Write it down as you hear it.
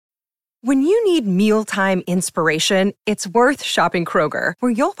When you need mealtime inspiration, it's worth shopping Kroger,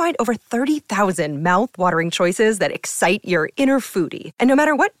 where you'll find over 30,000 mouth-watering choices that excite your inner foodie. And no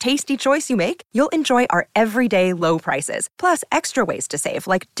matter what tasty choice you make, you'll enjoy our everyday low prices, plus extra ways to save,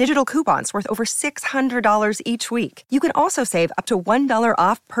 like digital coupons worth over $600 each week. You can also save up to $1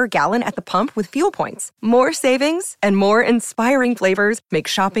 off per gallon at the pump with fuel points. More savings and more inspiring flavors make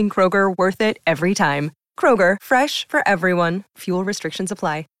shopping Kroger worth it every time. Kroger, fresh for everyone. Fuel restrictions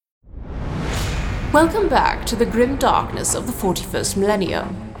apply. Welcome back to the grim darkness of the 41st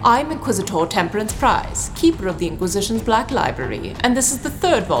millennium. I'm Inquisitor Temperance Prize, keeper of the Inquisition's Black Library, and this is the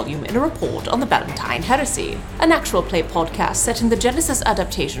third volume in a report on the Valentine Heresy, an actual play podcast set in the Genesis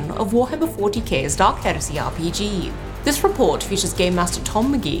adaptation of Warhammer 40k's Dark Heresy RPG. This report features Game Master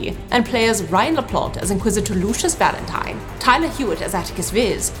Tom McGee and players Ryan LaPlante as Inquisitor Lucius Valentine, Tyler Hewitt as Atticus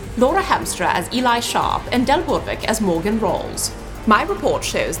Viz, Laura Hamstra as Eli Sharp, and Del Borvik as Morgan Rawls. My report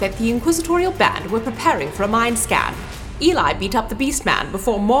shows that the Inquisitorial band were preparing for a mind scan. Eli beat up the Beastman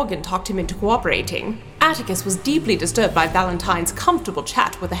before Morgan talked him into cooperating. Atticus was deeply disturbed by Valentine's comfortable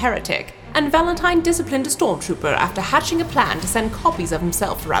chat with a heretic, and Valentine disciplined a stormtrooper after hatching a plan to send copies of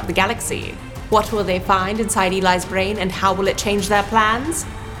himself throughout the galaxy. What will they find inside Eli's brain, and how will it change their plans?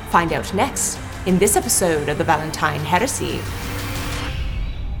 Find out next in this episode of the Valentine Heresy.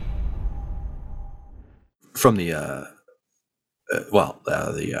 From the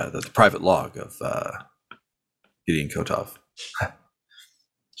private log of Gideon Kotov.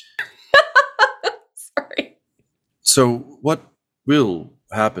 Sorry. So what will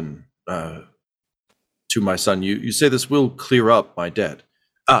happen to my son? You say this will clear up my debt.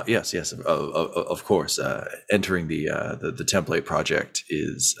 Yes, of course. Entering the template project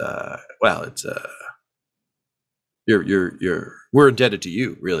is we're indebted to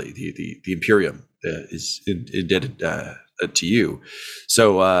you, really. The Imperium is indebted to you.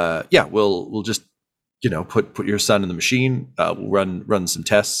 So we'll just put your son in the machine. We'll run some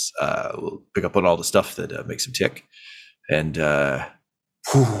tests. We'll pick up on all the stuff that makes him tick, and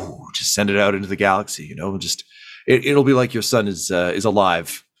just send it out into the galaxy. It'll be like your son is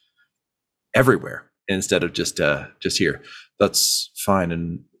alive everywhere instead of just here. That's fine.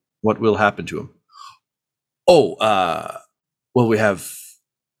 And what will happen to him? Well, we have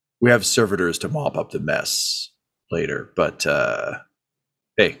servitors to mop up the mess later. But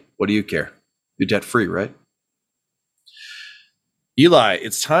hey, what do you care? You're debt free, right? Eli,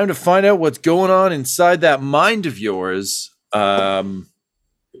 it's time to find out what's going on inside that mind of yours.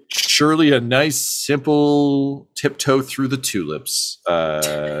 Surely a nice, simple tiptoe through the tulips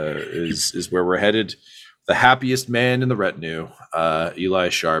is where we're headed. The happiest man in the retinue, Eli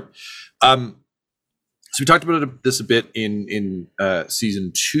Sharp. So we talked about this a bit in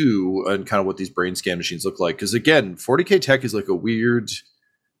season 2 and kind of what these brain scan machines look like. Because again, 40K tech is like a weird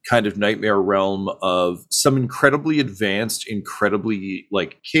kind of nightmare realm of some incredibly advanced, incredibly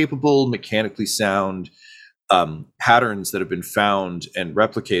capable, mechanically sound patterns that have been found and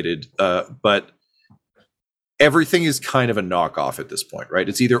replicated, but everything is kind of a knockoff at this point, right?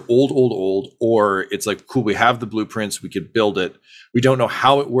 It's either old, or it's like, cool, we have the blueprints, we could build it. We don't know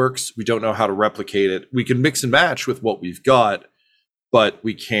how it works. We don't know how to replicate it. We can mix and match with what we've got, but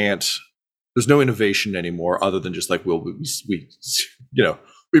we can't, there's no innovation anymore other than just we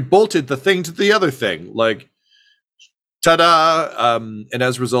bolted the thing to the other thing, ta-da! And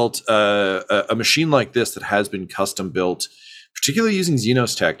as a result, a machine like this that has been custom built, particularly using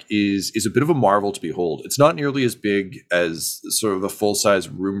Xenos tech, is a bit of a marvel to behold. It's not nearly as big as sort of the full-size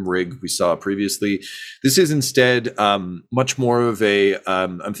room rig we saw previously. This is instead much more of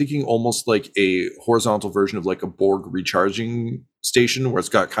I'm thinking almost like a horizontal version of a Borg recharging station, where it's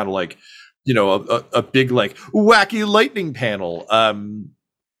got kind of a big wacky lightning panel.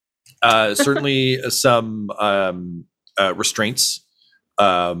 Certainly some restraints.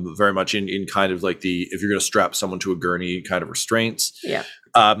 Very much in kind of if you're going to strap someone to a gurney kind of restraints. Yeah.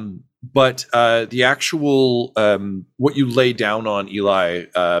 But the actual what you lay down on, Eli,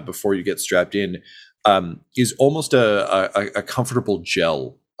 before you get strapped in, is almost a comfortable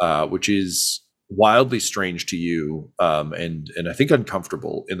gel, which is wildly strange to you, and I think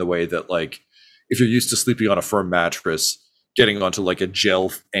uncomfortable in the way that if you're used to sleeping on a firm mattress, getting onto a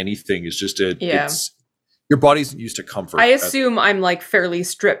gel anything is just it's your body isn't used to comfort. I assume I'm fairly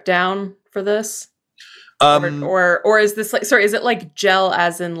stripped down for this, or is this is it gel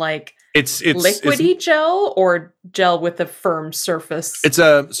as in it's liquidy gel or gel with a firm surface? It's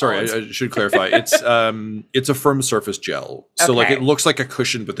I should clarify. It's a firm surface gel. So okay. It looks like a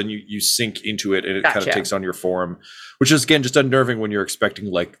cushion, but then you sink into it and it Gotcha. kind of takes on your form, which is again just unnerving when you're expecting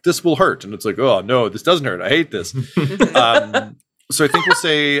this will hurt, and it's oh no, this doesn't hurt. I hate this. So I think we'll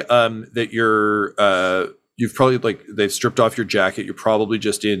say that you've probably like they've stripped off your jacket. You're probably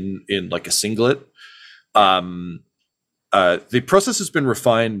just in like a singlet. The process has been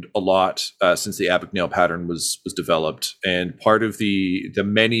refined a lot since the Abagnale pattern was developed, and part of the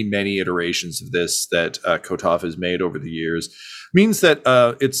many iterations of this that Kotov has made over the years means that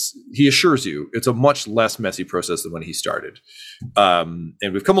he assures you it's a much less messy process than when he started, and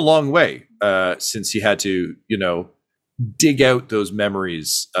we've come a long way since he had to dig out those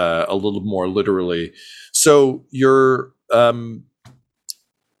memories a little more literally. So you're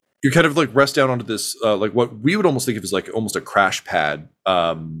you kind of like rest down onto this, like what we would almost think of as like almost a crash pad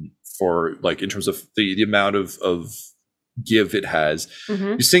for like in terms of the amount of give it has.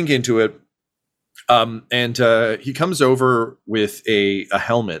 Mm-hmm. You sink into it, and he comes over with a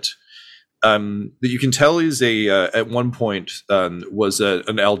helmet that you can tell is at one point was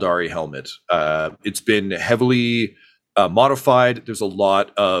an Eldari helmet. It's been heavily modified. There's a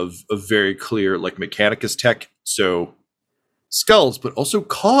lot of very clear like Mechanicus tech. So skulls, but also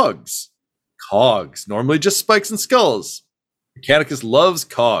cogs. Normally just spikes and skulls. Mechanicus loves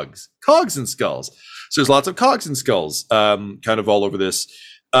cogs and skulls. So there's lots of cogs and skulls kind of all over this.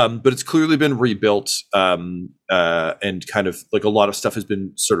 But it's clearly been rebuilt and kind of like a lot of stuff has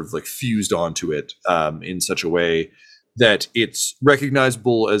been sort of like fused onto it in such a way that it's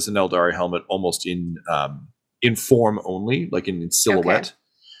recognizable as an Eldari helmet almost in form only, like in silhouette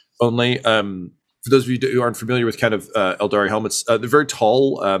only. For those of you who aren't familiar with kind of Eldari helmets, they're very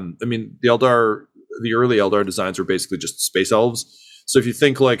tall. I mean, the early Eldar designs were basically just space elves. So if you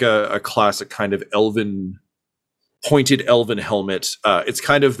think like a classic kind of pointed elven helmet, it's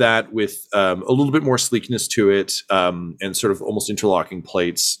kind of that with a little bit more sleekness to it, and sort of almost interlocking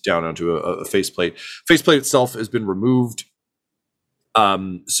plates down onto a faceplate. Faceplate itself has been removed.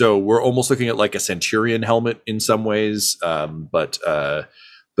 So we're almost looking at like a Centurion helmet in some ways, but a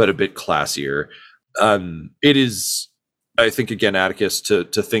bit classier. It is, I think, again, Atticus, to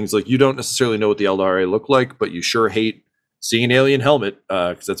things like you don't necessarily know what the Eldari look like, but you sure hate seeing an alien helmet,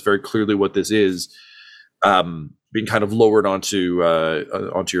 because that's very clearly what this is, being kind of lowered onto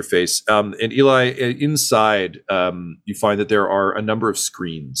your face. And Eli, inside, you find that there are a number of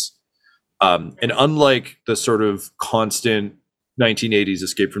screens. And unlike the sort of constant 1980s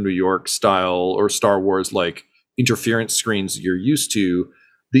Escape from New York style or Star Wars like interference screens you're used to,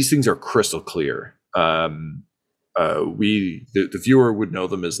 these things are crystal clear. The viewer would know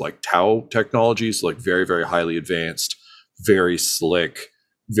them as like Tau technologies, like very, very highly advanced, very slick,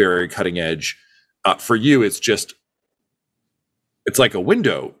 very cutting edge. For you, it's like a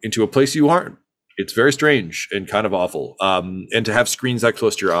window into a place you aren't. It's very strange and kind of awful. And to have screens that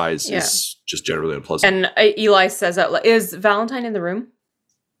close to your eyes is just generally unpleasant. And Eli says, is Valentine in the room?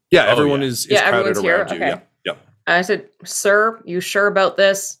 Yeah, everyone is crowded around you. Okay. Yeah. I said, sir, you sure about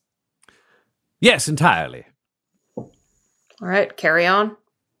this? Yes, entirely. All right, carry on.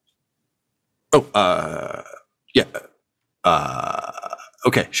 Oh, yeah.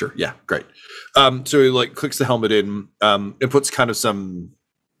 Okay, sure. Yeah, great. So he like clicks the helmet in, and puts kind of some,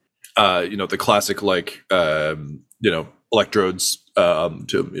 the classic like, electrodes,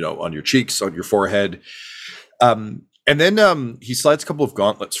 to, on your cheeks, on your forehead. And then he slides a couple of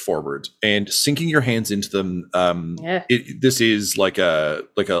gauntlets forward, and sinking your hands into them, this is like a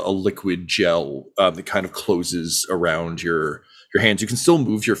liquid gel that kind of closes around your hands. You can still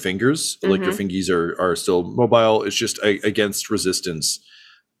move your fingers, like your fingies are still mobile. It's just against resistance.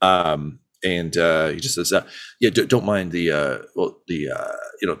 And he just says, don't mind the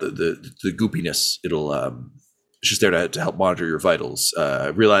goopiness. It'll it's just there to help monitor your vitals. I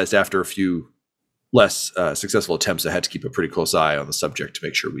realized after a few less successful attempts, I had to keep a pretty close eye on the subject to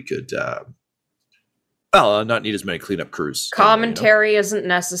make sure we could, not need as many cleanup crews. Commentary isn't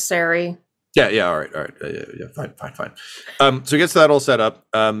necessary. Yeah, all right. Fine. So he gets that all set up,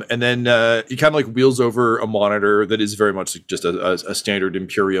 and then he kind of like wheels over a monitor that is very much just a standard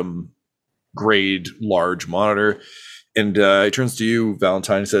Imperium grade large monitor, and he turns to you,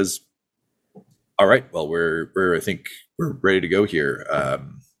 Valentine, and says, "All right, well, I think we're ready to go here."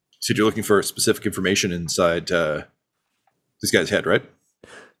 So you're looking for specific information inside this guy's head, right?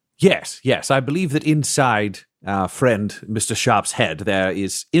 Yes. I believe that inside our friend Mr. Sharp's head there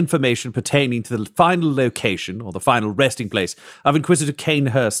is information pertaining to the final location or the final resting place of Inquisitor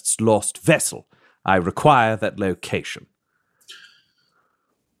Kanehurst's lost vessel. I require that location.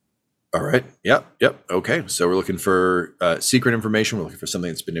 All right. Yep. Okay. So we're looking for secret information. We're looking for something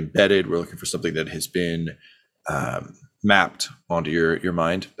that's been embedded. We're looking for something that has been mapped onto your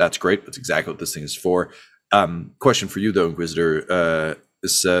mind. That's great. That's exactly what this thing is for. Question for you though, Inquisitor.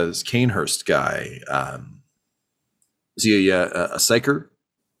 This Kanehurst guy. Is he a psyker?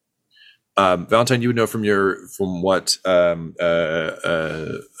 Valentine, you would know from what Ivanikov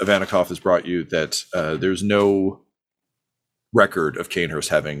has brought you that there's no record of Kanehurst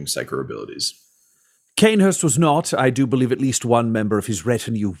having psyker abilities. Kanehurst was not. I do believe at least one member of his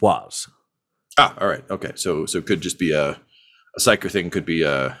retinue was. Ah, all right, okay. So it could just be a psyker thing. Could be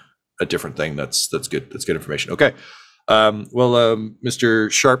a different thing. That's good. That's good information. Okay.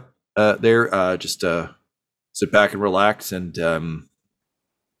 Mr. Sharp, just sit back and relax and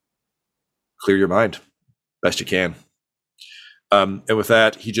clear your mind best you can. And with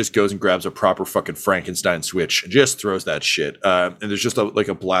that, he just goes and grabs a proper fucking Frankenstein switch and just throws that shit. And there's just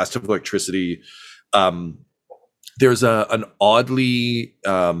a blast of electricity. There's an oddly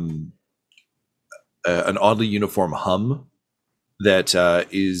uniform hum that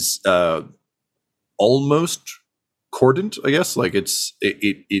is almost cordant, I guess. Like it's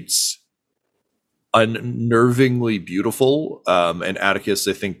unnervingly beautiful. And Atticus,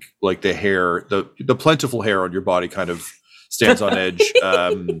 I think, like the hair, the plentiful hair on your body kind of stands on edge,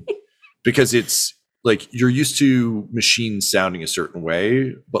 because it's like you're used to machines sounding a certain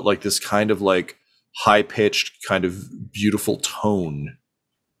way, but like this kind of like high-pitched kind of beautiful tone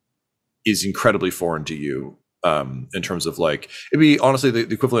is incredibly foreign to you, in terms of like, it'd be honestly the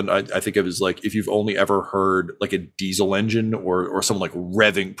equivalent I think of is like if you've only ever heard like a diesel engine or someone like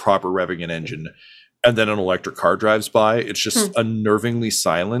proper revving an engine, and then an electric car drives by. It's just unnervingly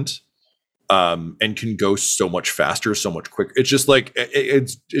silent, and can go so much faster, so much quicker. It's just like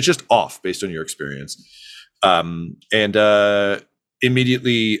it's just off based on your experience.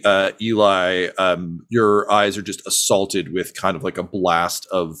 Immediately, Eli, your eyes are just assaulted with kind of like a blast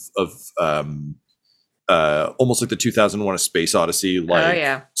of almost like the 2001: A Space Odyssey,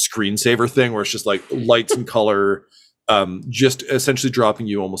 like screensaver thing, where it's just like lights and color, just essentially dropping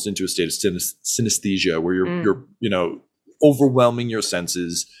you almost into a state of synesthesia, where you're overwhelming your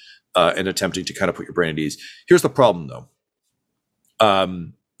senses and attempting to kind of put your brain at ease. Here's the problem, though.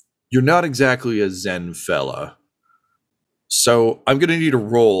 You're not exactly a Zen fella. So I'm going to need a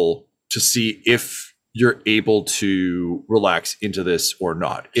roll to see if you're able to relax into this or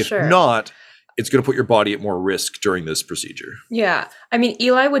not. If not, it's going to put your body at more risk during this procedure. Yeah. I mean,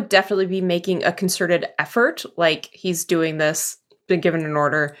 Eli would definitely be making a concerted effort. Like he's doing this, been given an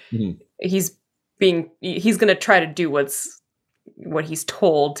order. Mm-hmm. He's going to try to do what he's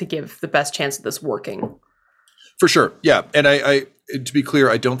told to give the best chance of this working. For sure. Yeah. And I to be clear,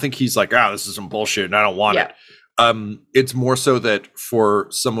 I don't think he's like, this is some bullshit and I don't want it. It's more so that for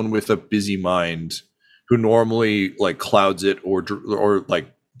someone with a busy mind who normally like clouds it or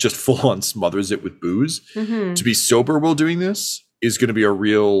like just full on smothers it with booze, to be sober while doing this is going to be a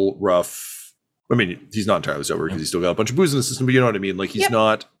real rough. I mean, he's not entirely sober because he's still got a bunch of booze in the system, but you know what I mean? Like he's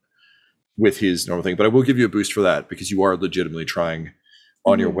not with his normal thing, but I will give you a boost for that because you are legitimately trying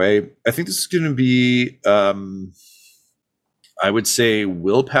on your way. I think this is going to be, I would say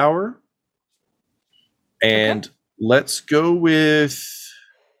willpower. And let's go with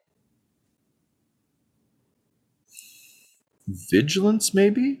vigilance,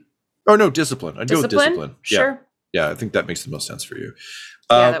 maybe? Oh, no, discipline. I'd go with discipline. Sure. Yeah, I think that makes the most sense for you.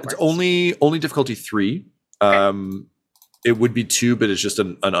 It's only difficulty 3. It would be 2, but it's just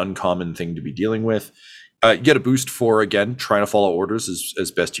an uncommon thing to be dealing with. You get a boost for, again, trying to follow orders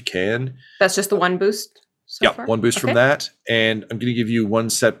as best you can. That's just the one boost so far? 1 boost from that. And I'm going to give you 1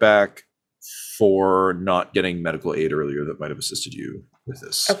 setback for not getting medical aid earlier that might have assisted you with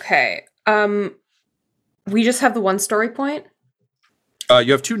this. Okay. We just have the 1 story point?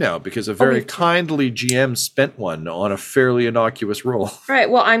 You have 2 now because a very kindly GM spent 1 on a fairly innocuous roll. All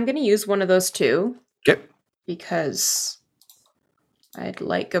right. Well, I'm going to use one of those 2. Okay. Because I'd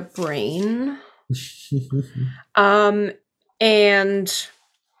like a brain.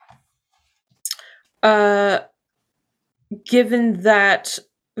 Given that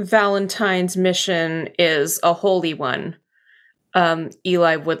Valentine's mission is a holy one,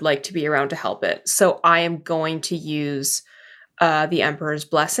 Eli would like to be around to help it. So I am going to use the Emperor's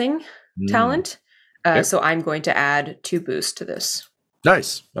Blessing talent. So I'm going to add 2 boosts to this.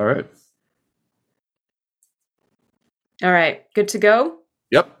 Nice. All right. All right. Good to go?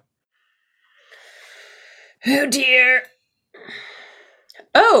 Yep. Oh, dear.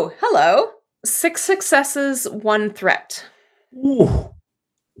 Oh, hello. 6 successes, 1 threat. Ooh.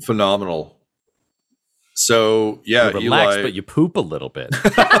 Phenomenal. So, yeah, you relax, Eli, but you poop a little bit.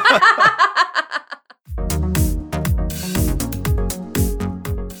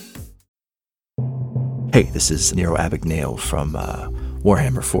 Hey, this is Nero Abagnale from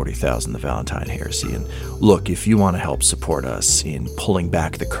Warhammer 40,000, the Valentine Heresy. And look, if you want to help support us in pulling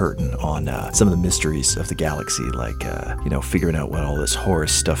back the curtain on some of the mysteries of the galaxy, like, figuring out what all this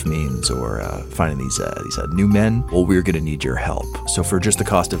Horus stuff means, or finding these new men, well, we're going to need your help. So for just the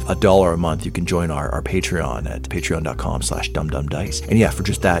cost of $1 a month, you can join our Patreon at patreon.com/dumdumdice. And yeah, for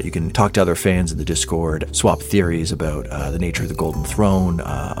just that, you can talk to other fans in the Discord, swap theories about the nature of the Golden Throne,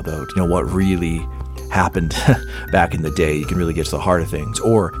 about, what really happened back in the day. You can really get to the heart of things.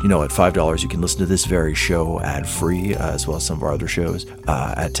 Or, at $5, you can listen to this very show ad-free, as well as some of our other shows.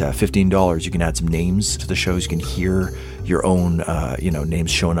 At $15, you can add some names to the shows. You can hear your own,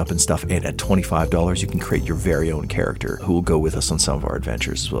 names showing up and stuff. And at $25, you can create your very own character who will go with us on some of our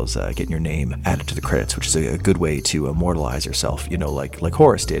adventures, as well as getting your name added to the credits, which is a good way to immortalize yourself, like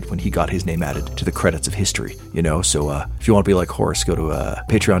Horus did when he got his name added to the credits of history, So if you want to be like Horus, go to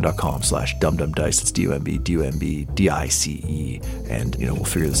patreon.com/dumdumdice. That's DUMBDICE, and we'll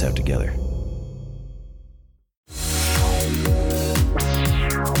figure this out together.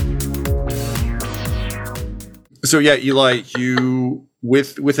 So yeah, Eli, you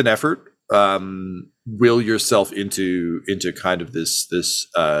with an effort will yourself into kind of this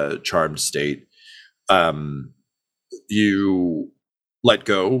charmed state. You let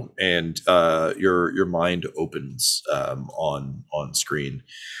go, and your mind opens on screen.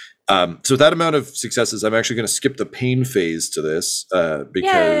 So with that amount of successes, I'm actually going to skip the pain phase to this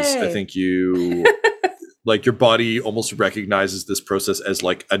because I think you like your body almost recognizes this process as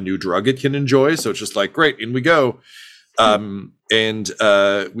like a new drug it can enjoy. So it's just like, great, in we go. And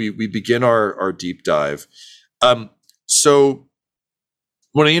we begin our deep dive. So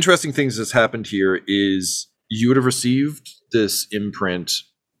one of the interesting things that's happened here is you would have received this imprint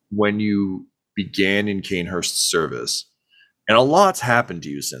when you began in Cainhurst's service. And a lot's happened to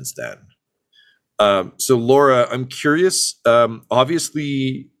you since then. So Laura, I'm curious,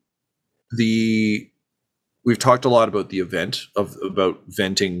 obviously we've talked a lot about the event about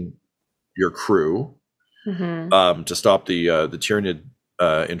venting your crew to stop the Tyranid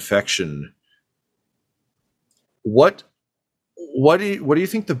infection. What do you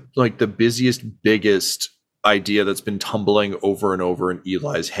think the busiest, biggest idea that's been tumbling over and over in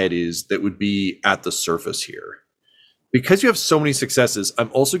Eli's head is that would be at the surface here? Because you have so many successes,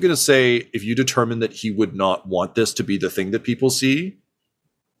 I'm also going to say, if you determine that he would not want this to be the thing that people see,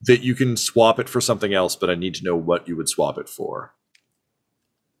 that you can swap it for something else, but I need to know what you would swap it for.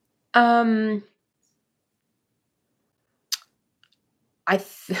 I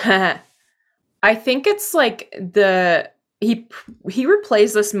think it's like he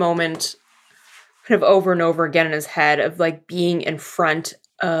replays this moment kind of over and over again in his head of like being in front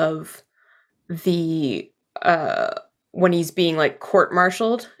of the when he's being like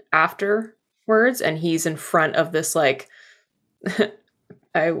court-martialed afterwards, and he's in front of this like kind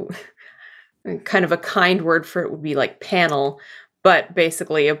of a kind word for it would be like panel, but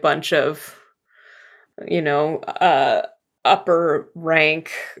basically a bunch of upper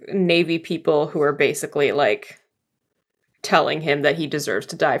rank Navy people who are basically like telling him that he deserves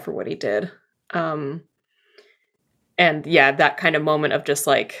to die for what he did. And yeah, that kind of moment of just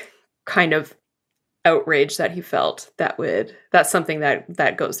like kind of outrage that he felt, that's something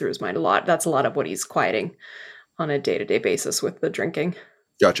that goes through his mind a lot. That's a lot of what he's quieting on a day-to-day basis with the drinking.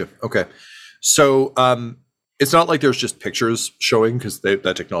 Gotcha. Okay. So it's not like there's just pictures showing, because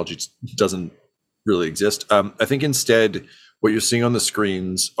that technology doesn't really exist. I think instead what you're seeing on the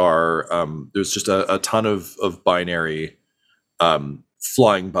screens are there's just a ton of binary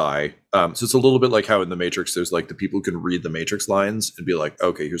flying by. So it's a little bit like how in the Matrix there's like the people who can read the Matrix lines and be like,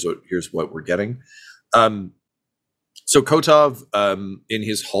 okay, here's what we're getting. So Kotov, in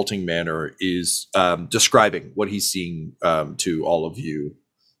his halting manner, is describing what he's seeing to all of you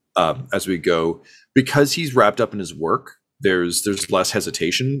as we go. Because he's wrapped up in his work, there's less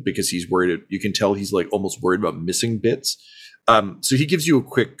hesitation, because he's worried. You can tell he's like almost worried about missing bits. So he gives you a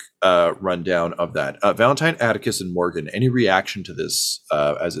quick rundown of that. Valentine, Atticus, and Morgan, any reaction to this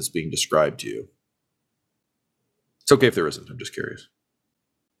as it's being described to you? It's okay if there isn't. I'm just curious.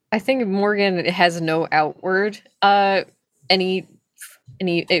 I think Morgan has no outward any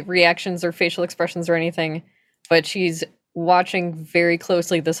reactions or facial expressions or anything, but she's watching very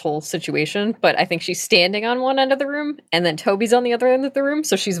closely this whole situation. But I think she's standing on one end of the room, and then Toby's on the other end of the room,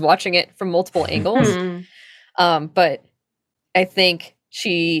 so she's watching it from multiple angles. But I think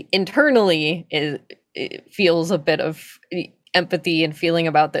she internally feels a bit of empathy and feeling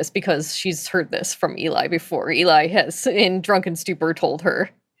about this, because she's heard this from Eli before. Eli has, in drunken stupor, told her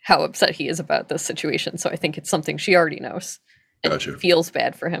how upset he is about this situation. So I think it's something she already knows and Gotcha. feels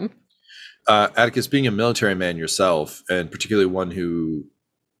bad for him. Atticus, being a military man yourself, and particularly one who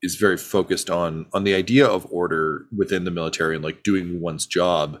is very focused on the idea of order within the military and like doing one's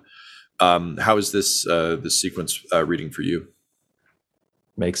job, how is this sequence reading for you?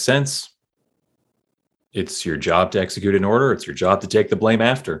 Makes sense. It's your job to execute an order. It's your job to take the blame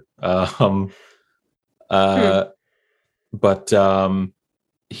after. But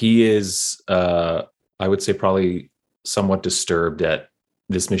he is, I would say, probably somewhat disturbed at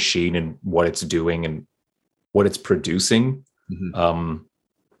this machine and what it's doing and what it's producing. Mm-hmm.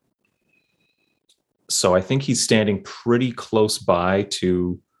 So I think he's standing pretty close by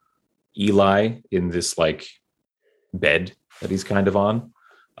to Eli in this like bed that he's kind of on.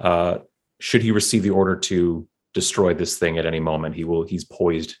 Should he receive the order to destroy this thing at any moment, he's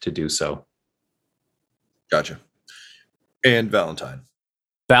poised to do so. Gotcha. And Valentine.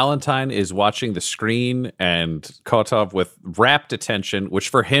 Valentine is watching the screen and Kotov with rapt attention, which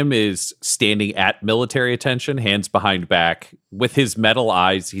for him is standing at military attention, hands behind back. With his metal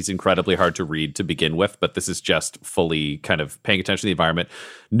eyes, he's incredibly hard to read to begin with, but this is just fully kind of paying attention to the environment.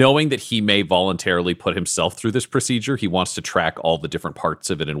 Knowing that he may voluntarily put himself through this procedure, he wants to track all the different parts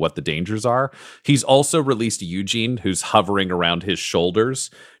of it and what the dangers are. He's also released Eugene, who's hovering around his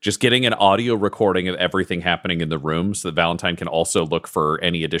shoulders, just getting an audio recording of everything happening in the room so that Valentine can also look for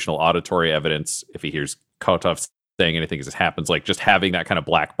any additional auditory evidence if he hears Kotov saying anything as it happens, like just having that kind of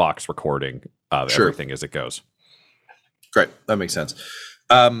black box recording of everything as it goes. Great. That makes sense.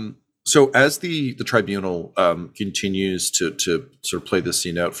 So as the tribunal continues to sort of play this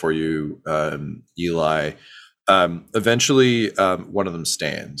scene out for you, Eli, eventually one of them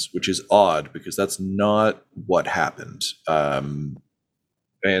stands, which is odd because that's not what happened. And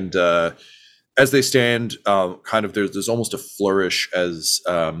as they stand, kind of there's almost a flourish as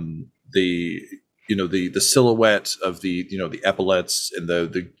the silhouette of the epaulets and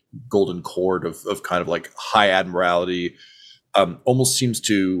the golden cord of kind of like high admiralty almost seems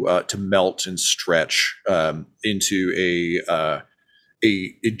to melt and stretch into a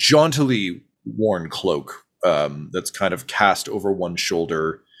jauntily worn cloak that's kind of cast over one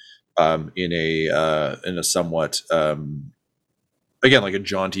shoulder in a somewhat again like a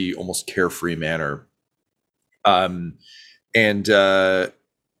jaunty, almost carefree manner.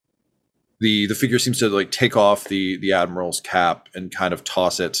 The figure seems to like take off the admiral's cap and kind of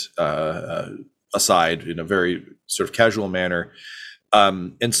toss it aside in a very sort of casual manner,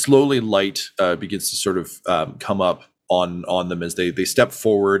 and slowly light begins to sort of come up on them as they step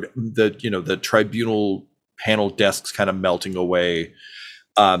forward. The tribunal panel desks kind of melting away,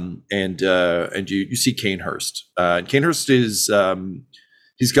 and you see Kanehurst. And Kanehurst is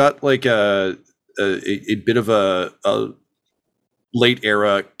he's got like a bit of a late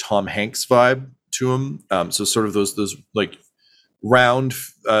era Tom Hanks vibe to him. So sort of those like round,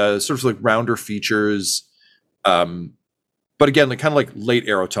 sort of like rounder features. But again, like kind of like late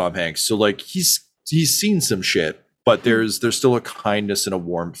era Tom Hanks. So like he's seen some shit, but there's still a kindness and a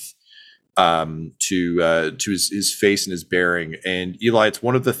warmth to his face and his bearing. And Eli, it's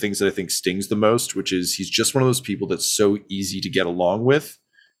one of the things that I think stings the most, which is he's just one of those people that's so easy to get along with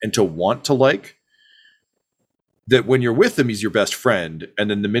and to want to like, that when you're with him, he's your best friend. And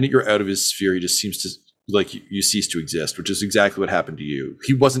then the minute you're out of his sphere, he just seems to like you cease to exist, which is exactly what happened to you.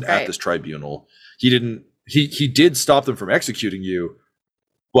 He wasn't at this tribunal. He did stop them from executing you,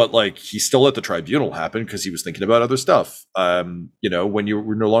 but like he still let the tribunal happen because he was thinking about other stuff. When you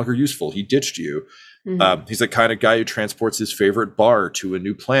were no longer useful, he ditched you. Mm-hmm. He's the kind of guy who transports his favorite bar to a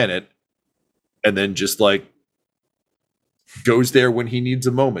new planet and then just like goes there when he needs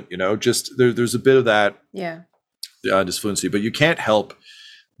a moment, just there's a bit of that. Yeah. Disfluency, but you can't help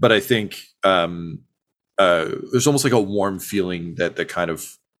but I think there's almost like a warm feeling that kind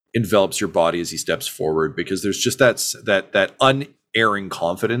of envelops your body as he steps forward, because there's just that unerring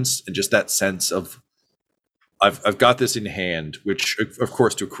confidence and just that sense of I've got this in hand, which of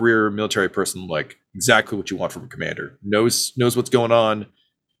course to a career military person, like exactly what you want from a commander, knows what's going on,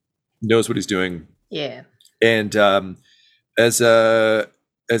 knows what he's doing. Yeah. And as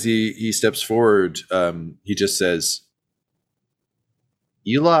he steps forward, he just says,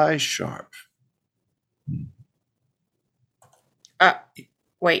 Eli Sharp.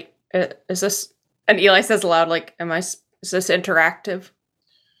 Wait, is this? And Eli says aloud, like, is this interactive?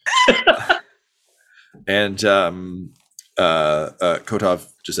 And Kotov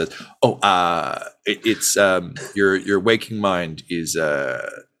just says, it's your waking mind is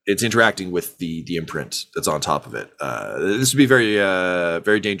it's interacting with the imprint that's on top of it. This would be very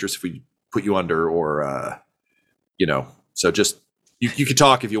very dangerous if we put you under, or so just you can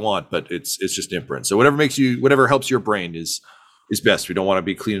talk if you want, but it's just an imprint. So whatever helps your brain is is best. We don't want to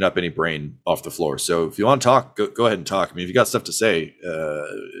be cleaning up any brain off the floor. So if you want to talk, go ahead and talk. I mean, if you got stuff to say,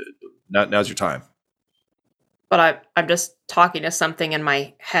 now's your time. But I'm just talking to something in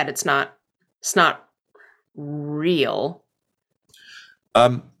my head. It's not real.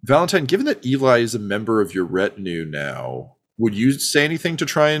 Valentine, given that Eli is a member of your retinue now, would you say anything to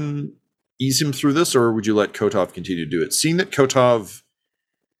try and ease him through this, or would you let Kotov continue to do it? Seeing that Kotov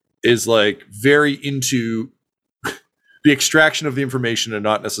is like very into the extraction of the information and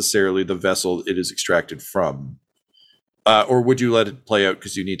not necessarily the vessel it is extracted from, or would you let it play out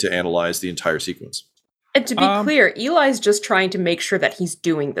because you need to analyze the entire sequence? And to be clear, Eli's just trying to make sure that he's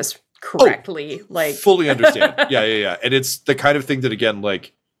doing this correctly. Fully understand. Yeah. And it's the kind of thing that, again,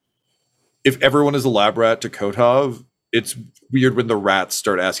 like, if everyone is a lab rat to Kotov, it's weird when the rats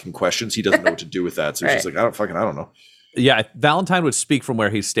start asking questions. He doesn't know what to do with that. So he's just like, I don't know. Yeah, Valentine would speak from where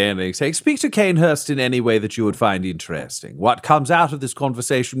he's standing, saying, speak to Kanehurst in any way that you would find interesting. What comes out of this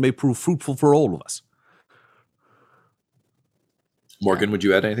conversation may prove fruitful for all of us. Morgan, would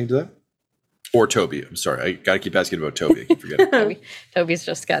you add anything to that? Or Toby? I'm sorry, I gotta keep asking about Toby. I keep forgetting. Toby's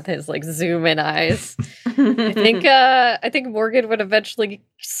just got his like zoom in eyes. I think Morgan would eventually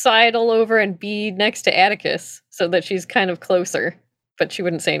sidle over and be next to Atticus so that she's kind of closer, but she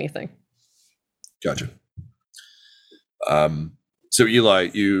wouldn't say anything. Gotcha. So Eli,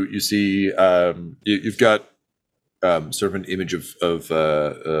 you see, you've got sort of an image of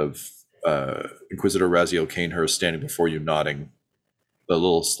Inquisitor Raziel Kanehurst standing before you, nodding, a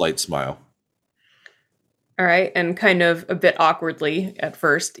little slight smile. All right, and kind of a bit awkwardly at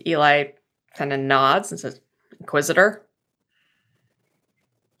first, Eli kind of nods and says, Inquisitor?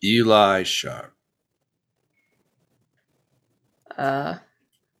 Eli Sharp. Correct,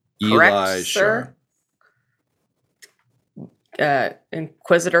 Eli sir? Sharp.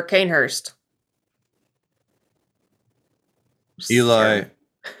 Inquisitor Kanehurst. Eli, Sir.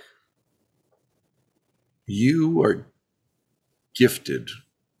 you are gifted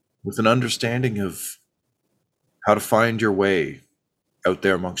with an understanding of how to find your way out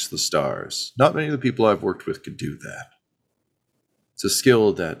there amongst the stars. Not many of the people I've worked with could do that. It's a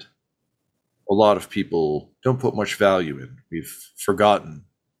skill that a lot of people don't put much value in. We've forgotten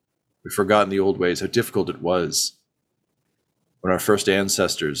the old ways, how difficult it was when our first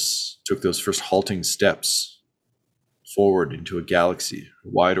ancestors took those first halting steps forward into a galaxy, a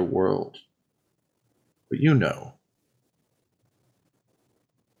wider world. But you know.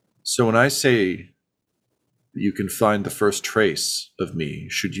 So when I say that you can find the first trace of me,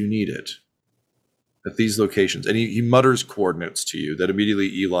 should you need it, at these locations, and he mutters coordinates to you that immediately,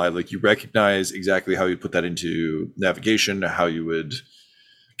 Eli, like, you recognize exactly how you put that into navigation, how you would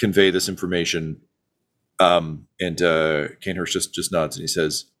convey this information. And Kanehurst just nods and he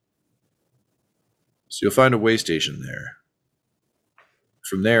says, so you'll find a way station there.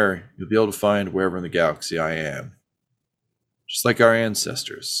 From there, you'll be able to find wherever in the galaxy I am. Just like our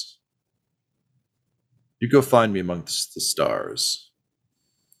ancestors. You go find me amongst the stars.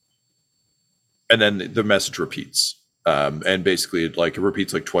 And then the message repeats. And basically, like, it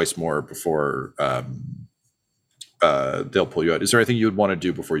repeats like twice more before they'll pull you out. Is there anything you would want to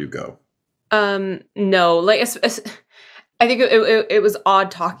do before you go? No, like, I think it was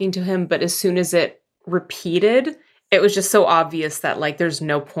odd talking to him, but as soon as it repeated, it was just so obvious that, like, there's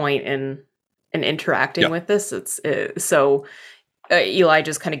no point in interacting with this. So Eli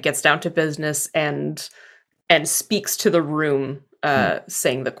just kind of gets down to business and speaks to the room,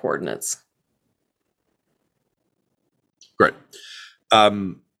 saying the coordinates. Great.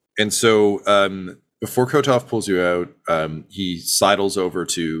 And so before Kotov pulls you out, he sidles over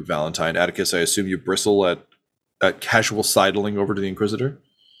to Valentine. Atticus, I assume you bristle at casual sidling over to the Inquisitor?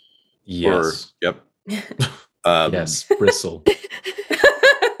 Yes. Yep. Yes, bristle.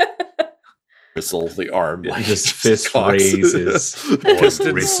 Bristle the arm. Like, just fist cocks. raises.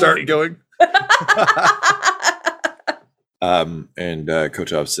 Pistons start going. And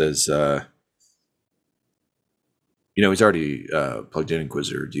Kotov says, he's already plugged in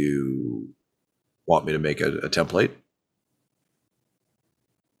Inquisitor. Do you want me to make a template?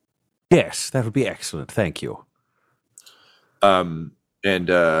 Yes, that would be excellent. Thank you. And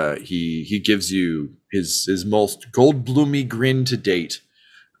he gives you his most Goldbloomy grin to date.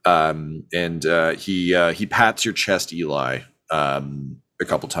 And he pats your chest, Eli, a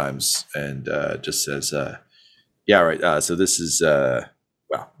couple times, and just says, "Yeah, right. So this is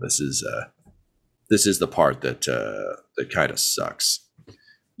this is the part that kind of sucks."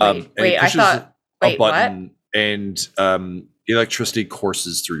 Wait, I thought. Wait, a button, what? And electricity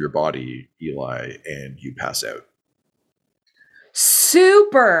courses through your body, Eli, and you pass out.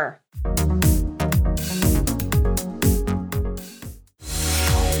 Super.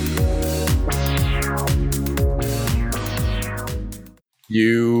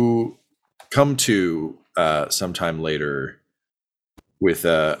 You come to sometime later with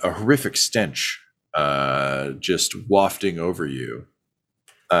a horrific stench just wafting over you.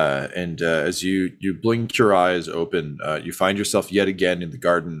 And as you blink your eyes open, you find yourself yet again in the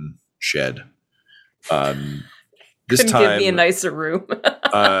garden shed. This Couldn't time, give me a nicer room.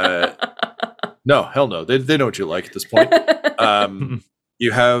 no, hell no. They know what you like at this point.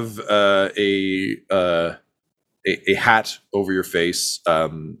 You have a hat over your face.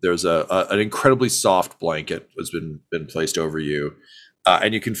 There's an incredibly soft blanket has been placed over you,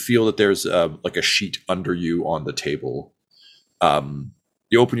 and you can feel that there's like a sheet under you on the table.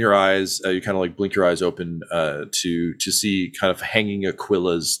 You open your eyes. You kind of like blink your eyes open to see kind of hanging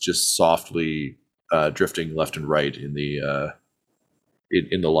aquillas just softly drifting left and right in the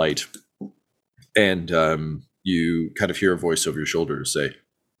light, and you kind of hear a voice over your shoulder say,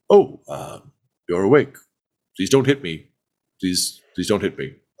 "Oh, you're awake. Please don't hit me. Please don't hit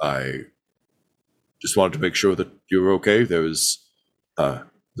me. I just wanted to make sure that you were okay. There's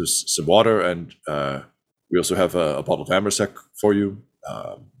some water, and we also have a bottle of Amersec for you.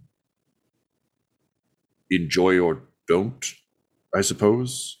 Enjoy or don't, I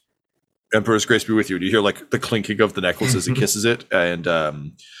suppose. Emperor's grace be with you." And you hear like the clinking of the necklace as he kisses it, and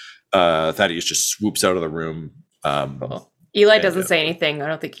Thaddeus just swoops out of the room. Eli doesn't say anything. I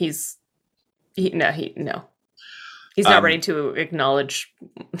don't think he's no. He's not ready to acknowledge.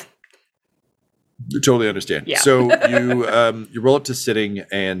 Totally understand. Yeah. So you roll up to sitting,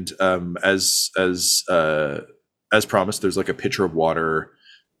 and as promised, there's like a pitcher of water,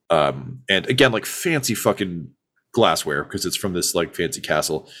 and again like fancy fucking glassware because it's from this like fancy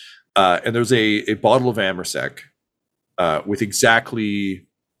castle, and there's a bottle of Amersec with exactly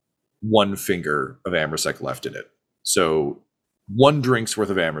one finger of Amersec left in it. So one drink's worth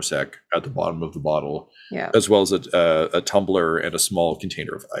of Amersec at the bottom of the bottle, as well as a tumbler and a small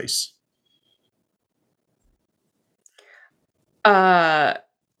container of ice. I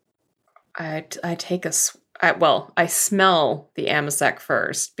take I smell the Amersec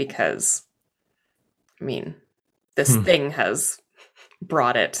first because, I mean, this thing has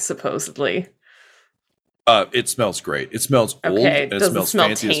brought it supposedly. It smells great. It smells old, and it smells smell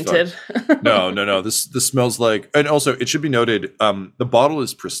fancy tainted? as fuck. No. This smells like, and also it should be noted, the bottle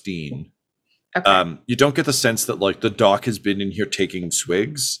is pristine. Okay. You don't get the sense that like the doc has been in here taking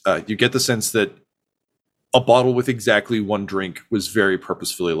swigs. You get the sense that a bottle with exactly one drink was very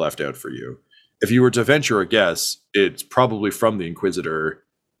purposefully left out for you. If you were to venture a guess, it's probably from the Inquisitor,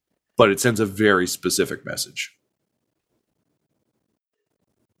 but it sends a very specific message.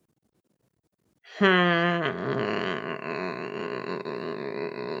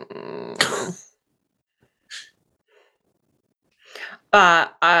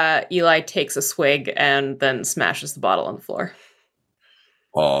 Eli takes a swig and then smashes the bottle on the floor.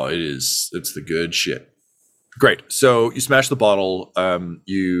 Oh, it's the good shit. Great. So you smash the bottle.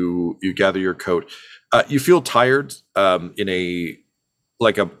 You gather your coat. You feel tired in a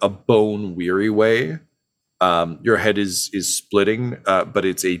bone weary way. Your head is splitting, but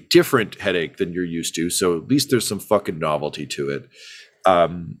it's a different headache than you're used to. So at least there's some fucking novelty to it.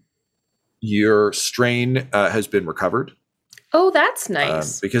 Your strain has been recovered. Oh, that's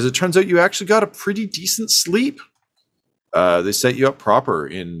nice. Because it turns out you actually got a pretty decent sleep. They set you up proper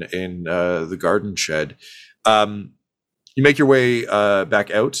in the garden shed. You make your way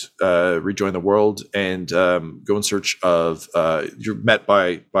back out, rejoin the world, and go in search of. You're met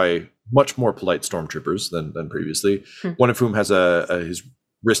by much more polite stormtroopers than previously. One of whom has his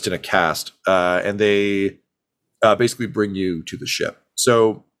wrist in a cast, and they basically bring you to the ship.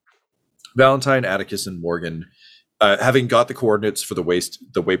 So Valentine, Atticus, and Morgan, having got the coordinates for the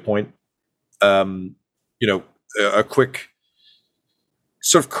waypoint, a quick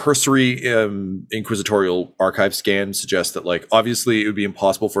sort of cursory inquisitorial archive scan suggests that, like, obviously it would be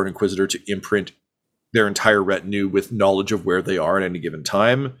impossible for an inquisitor to imprint their entire retinue with knowledge of where they are at any given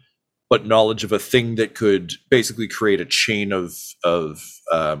time, but knowledge of a thing that could basically create a chain of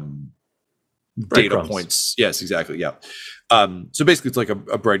data points. Yes, exactly. Yeah. So basically it's like a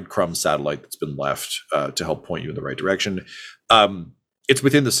breadcrumb satellite that's been left to help point you in the right direction. It's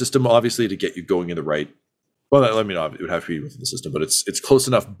within the system, obviously, to get you going in the right. Well, I mean, it would have to be within the system, but it's close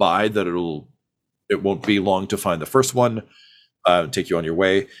enough by that it won't be long to find the first one, take you on your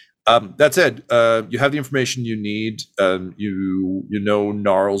way. That said, you have the information you need. You know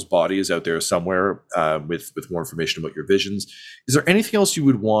Gnarl's body is out there somewhere with more information about your visions. Is there anything else you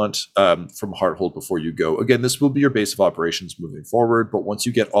would want from Hearthold before you go? Again, this will be your base of operations moving forward, but once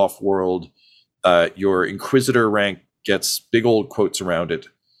you get off-world, your Inquisitor rank gets big old quotes around it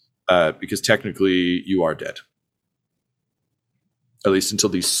because technically you are dead. at least until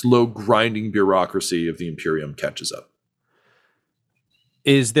the slow grinding bureaucracy of the Imperium catches up.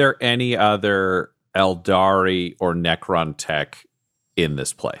 Is there any other Eldari or Necron tech in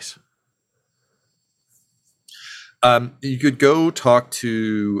this place? You could go talk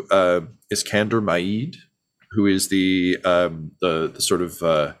to Iskander Maid, who is the sort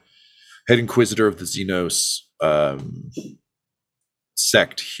of head inquisitor of the Xenos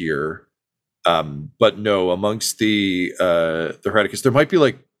sect here. But no, amongst the Hereticus, there might be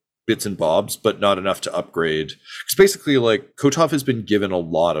like bits and bobs, but not enough to upgrade. Because basically, like, Kotov has been given a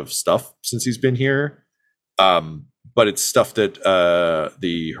lot of stuff since he's been here. But it's stuff that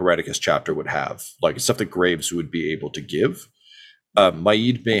the Hereticus chapter would have, like stuff that Graves would be able to give.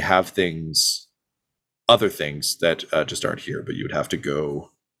 Maid may have other things that just aren't here, but you would have to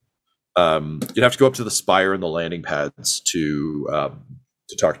go. You'd have to go up to the spire and the landing pads to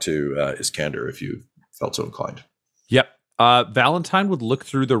talk to Iskander if you felt so inclined. Yep. Valentine would look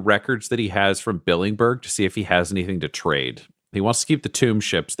through the records that he has from Billingberg to see if he has anything to trade. He wants to keep the tomb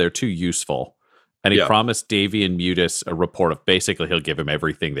ships. They're too useful. And he promised Davy and Mutis a report of basically he'll give him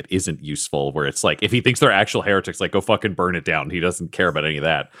everything that isn't useful, where it's like, if he thinks they're actual heretics, like, go fucking burn it down. He doesn't care about any of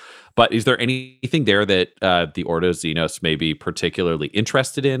that. But is there anything there that the Ordo Xenos may be particularly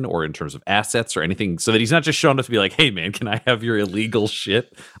interested in, or in terms of assets or anything, so that he's not just showing up to be like, hey, man, can I have your illegal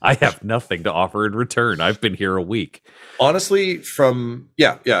shit? I have nothing to offer in return. I've been here a week. Honestly, no,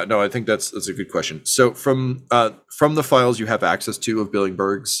 I think that's a good question. So from the files you have access to of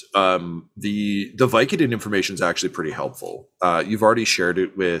Billingberg's, the Vicodin information is actually pretty helpful. You've already shared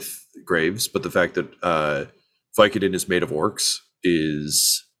it with Graves, but the fact that Vicodin is made of orcs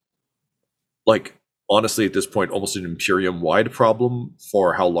is, like, honestly, at this point, almost an Imperium-wide problem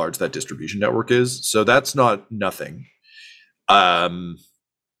for how large that distribution network is. So that's not nothing. There's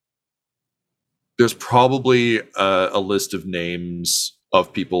probably a list of names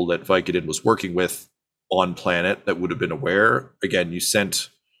of people that Vicodin was working with on planet that would have been aware. Again, you sent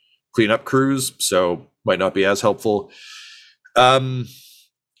cleanup crews, so might not be as helpful. The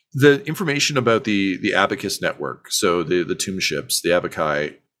information about the Abacus network, so the tomb ships, the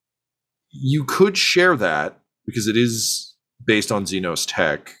Abaci, you could share that because it is based on Xenos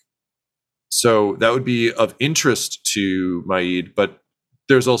tech. So that would be of interest to Maid, but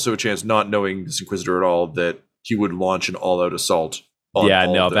there's also a chance, not knowing this Inquisitor at all, that he would launch an all-out assault on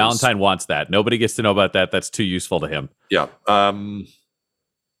all of those. Valentine wants that. Nobody gets to know about that. That's too useful to him. Yeah.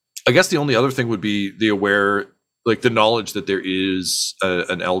 I guess the only other thing would be the knowledge that there is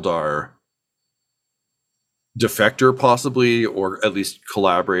an Eldar defector, possibly, or at least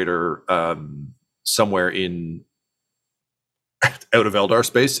collaborator somewhere out of Eldar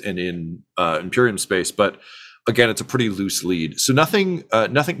space and in Imperium space. But again, it's a pretty loose lead, so nothing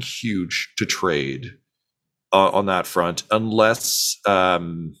huge to trade on that front, unless I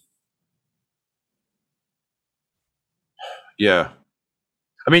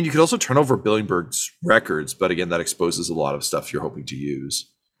mean, you could also turn over Billingberg's records, but again, that exposes a lot of stuff you're hoping to use.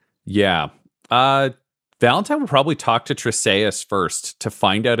 Yeah. Valentine will probably talk to Trisaeus first to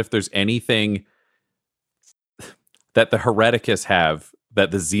find out if there's anything that the Hereticus have that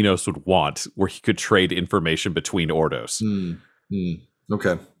the Xenos would want, where he could trade information between Ordos.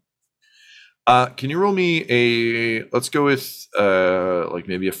 Okay. Can you roll me let's go with like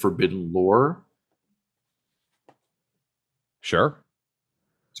maybe a forbidden lore? Sure.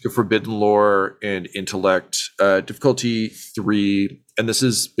 Let's go forbidden lore and intellect. Difficulty 3, and this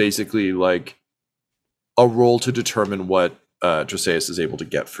is basically like a roll to determine what Trisaeus is able to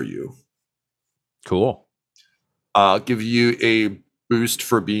get for you. Cool. I'll give you a boost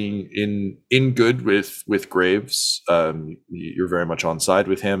for being in good with Graves. You're very much on side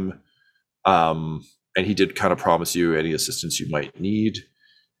with him, and he did kind of promise you any assistance you might need.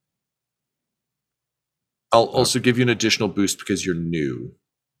 I'll also give you an additional boost because you're new.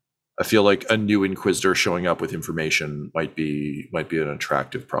 I feel like a new Inquisitor showing up with information might be an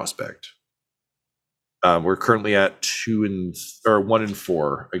attractive prospect. We're currently at 1 and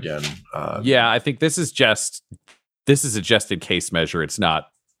 4 again. I think this is a just in case measure. It's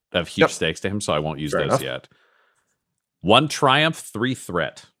not of huge stakes to him, so I won't use those yet. 1 triumph, 3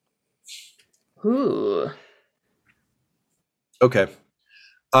 threat. Ooh. Okay.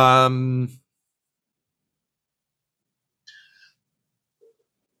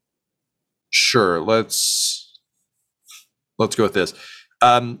 Sure. Let's go with this.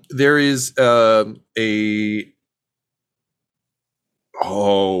 There is that's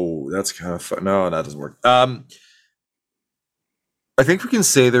kind of fun. No, that doesn't work. I think we can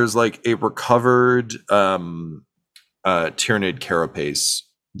say there's like a recovered Tyranid carapace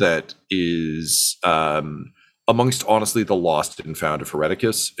that is amongst, honestly, the lost and found of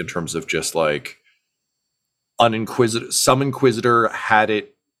Hereticus, in terms of just like some Inquisitor had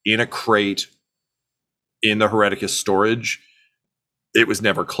it in a crate in the Hereticus storage. It was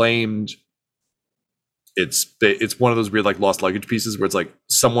never claimed. It's one of those weird like lost luggage pieces where it's like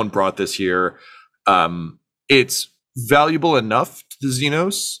someone brought this here. It's valuable enough to the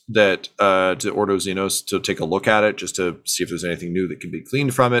Xenos that to Ordo Xenos to take a look at it just to see if there's anything new that can be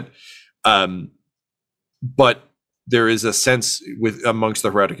gleaned from it. But there is a sense amongst the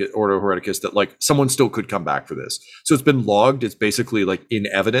Ordo Hereticus that like someone still could come back for this. So it's been logged. It's basically like in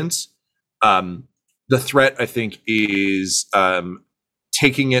evidence. The threat, I think, is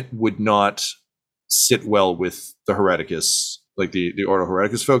taking it would not sit well with the Hereticus, like the Ordo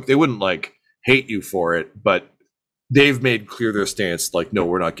Hereticus folk. They wouldn't like hate you for it, but they've made clear their stance, like, no,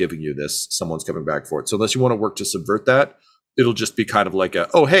 we're not giving you this. Someone's coming back for it. So unless you want to work to subvert that, it'll just be kind of like a,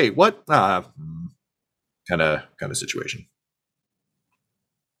 oh, hey, what? Kind of situation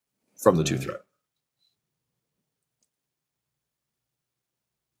from the 2 threat.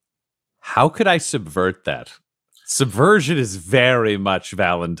 How could I subvert that? Subversion is very much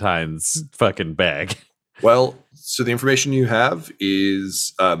Valentine's fucking bag. Well, so the information you have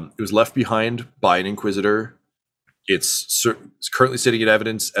is it was left behind by an Inquisitor. It's currently sitting in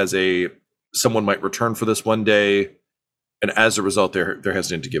evidence as someone might return for this one day, and as a result, they're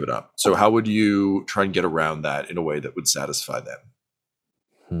hesitant to give it up. So how would you try and get around that in a way that would satisfy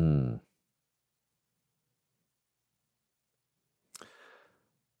them?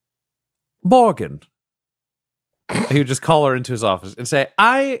 Morgan. He would just call her into his office and say,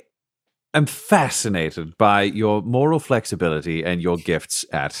 I am fascinated by your moral flexibility and your gifts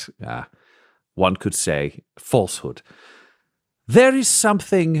at, one could say, falsehood. There is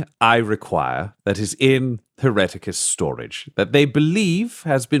something I require that is in Hereticus storage that they believe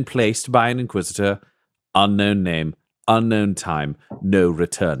has been placed by an Inquisitor, unknown name, unknown time, no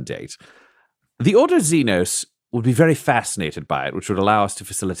return date. The Order Xenos would be very fascinated by it, which would allow us to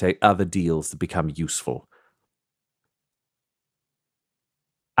facilitate other deals that become useful.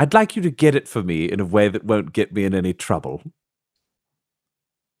 I'd like you to get it for me in a way that won't get me in any trouble.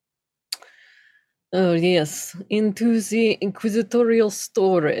 Oh, yes. Into the inquisitorial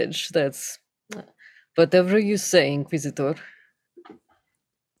storage. That's whatever you say, Inquisitor.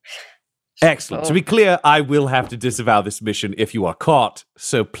 Excellent. To be clear, I will have to disavow this mission if you are caught,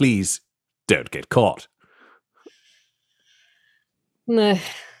 so please don't get caught.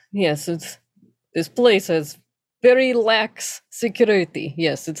 Yes, this place has very lax security.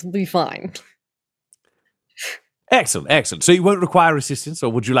 Yes, it'll be fine. Excellent, excellent. So you won't require assistance,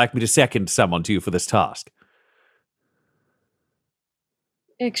 or would you like me to second someone to you for this task?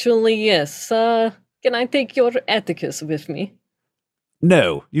 Actually, yes. Can I take your Atticus with me?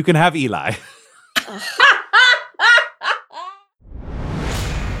 No, you can have Eli.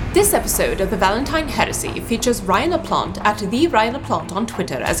 This episode of the Valentine Heresy features Ryan LaPlante at the Ryan LaPlante on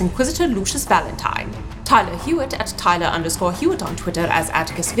Twitter as Inquisitor Lucius Valentine, Tyler Hewitt at Tyler_Hewitt on Twitter as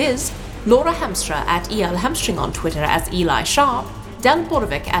AtticusViz, Laura Hamstra at EL Hamstring on Twitter as Eli Sharp, Del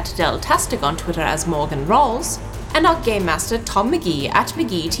Borovic at Deltastic on Twitter as Morgan Rawls, and our Game Master Tom McGee at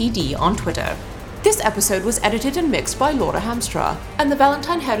McGeeTD on Twitter. This episode was edited and mixed by Laura Hamstra, and the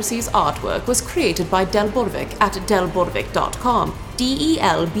Valentine Heresy's artwork was created by Del Borovic at delborovic.com,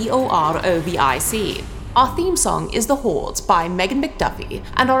 DELBOROVIC. Our theme song is The Hordes by Megan McDuffie,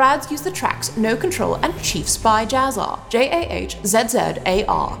 and our ads use the tracks No Control and Chiefs by Jazzar,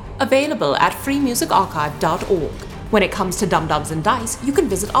 JAHZZAR, available at freemusicarchive.org. When it comes to Dum Dums and Dice, you can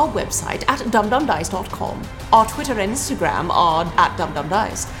visit our website at dumdumdice.com. Our Twitter and Instagram are at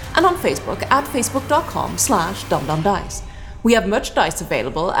dumdumdice, and on Facebook at facebook.com/dumdumdice. We have merchandise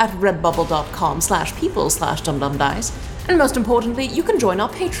available at redbubble.com/people/dumdumdice, and most importantly, you can join our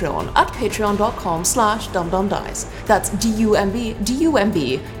Patreon at patreon.com/dumdumdice. That's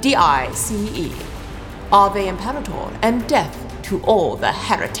DUMBDICE. Ave Imperator, and death to all the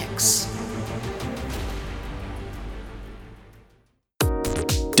heretics.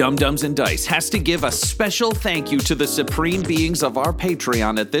 Dum Dums and Dice has to give a special thank you to the supreme beings of our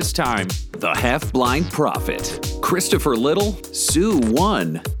Patreon at this time: the Half-Blind Prophet, Christopher Little, Sue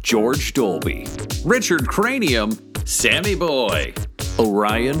One, George Dolby, Richard Cranium, Sammy Boy,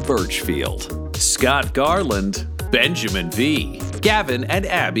 Orion Birchfield, Scott Garland, Benjamin V, Gavin and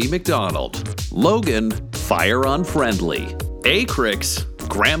Abby McDonald, Logan, Fire Unfriendly, Acrix,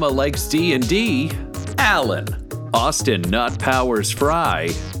 Grandma Likes D&D, Alan, Austin Nut Powers Fry,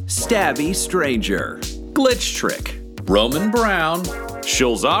 Stabby Stranger, Glitch Trick, Roman Brown,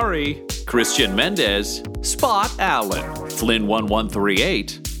 Shulzari, Christian Mendez, Spot Allen,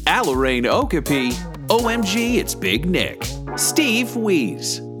 Flynn1138, Alarain Okapi, OMG, it's Big Nick, Steve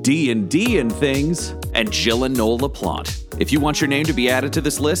Weeze, D&D and Things, and Jill and Noel LaPlante. If you want your name to be added to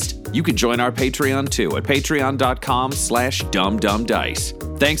this list, you can join our Patreon too at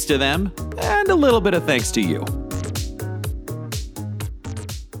patreon.com/dumdumdice. Thanks to them, and a little bit of thanks to you.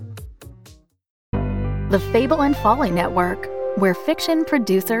 The Fable and Folly Network, where fiction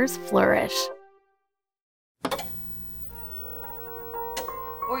producers flourish.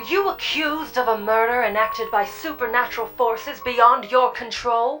 Were you accused of a murder enacted by supernatural forces beyond your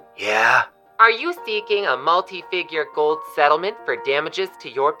control? Yeah. Are you seeking a multi-figure gold settlement for damages to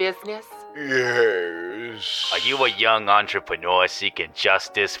your business? Yes. Are you a young entrepreneur seeking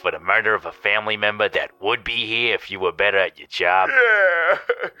justice for the murder of a family member that would be here if you were better at your job? Yeah.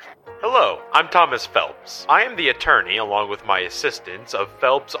 Hello, I'm Thomas Phelps. I am the attorney, along with my assistants, of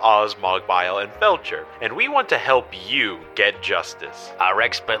Phelps, Oz, Mogbile, and Felcher, and we want to help you get justice. Our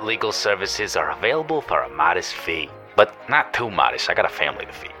expert legal services are available for a modest fee, but not too modest. I got a family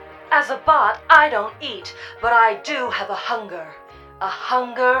to feed. As a bot, I don't eat, but I do have a hunger. A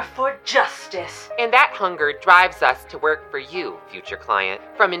hunger for justice. And that hunger drives us to work for you, future client.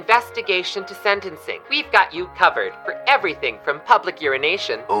 From investigation to sentencing, we've got you covered for everything from public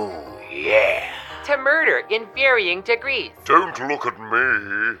urination Ooh, yeah. to murder in varying degrees. Don't look at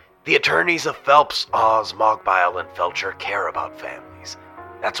me. The attorneys of Phelps, Oz, Mogbile, and Felcher care about families.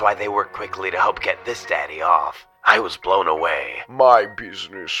 That's why they work quickly to help get this daddy off. I was blown away. My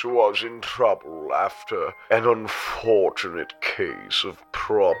business was in trouble after an unfortunate case of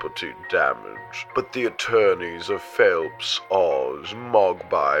property damage, but the attorneys of Phelps, Oz,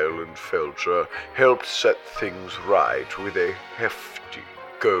 Mogbile, and Felcher helped set things right with a hefty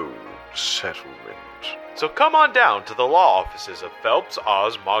gold settlement. So come on down to the law offices of Phelps,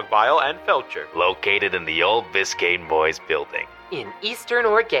 Oz, Mogbile, and Felcher. Located in the old Biscayne Boys building. In Eastern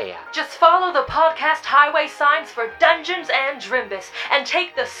Orgea. Just follow the podcast highway signs for Dungeons and Drimbus and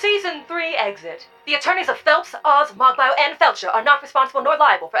take the Season 3 exit. The attorneys of Phelps, Oz, Mogbile, and Felcher are not responsible nor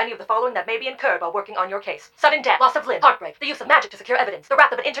liable for any of the following that may be incurred while working on your case: sudden death, loss of limb, heartbreak, the use of magic to secure evidence, the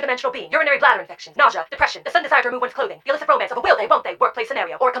wrath of an interdimensional being, urinary bladder infections, nausea, depression, the sudden desire to remove one's clothing, the illicit romance of a will they, won't they workplace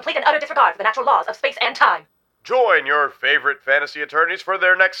scenario, or complete and utter disregard for the natural laws of space and time. Join your favorite fantasy attorneys for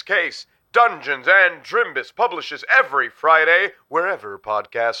their next case. Dungeons and Drimbus publishes every Friday wherever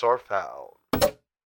podcasts are found.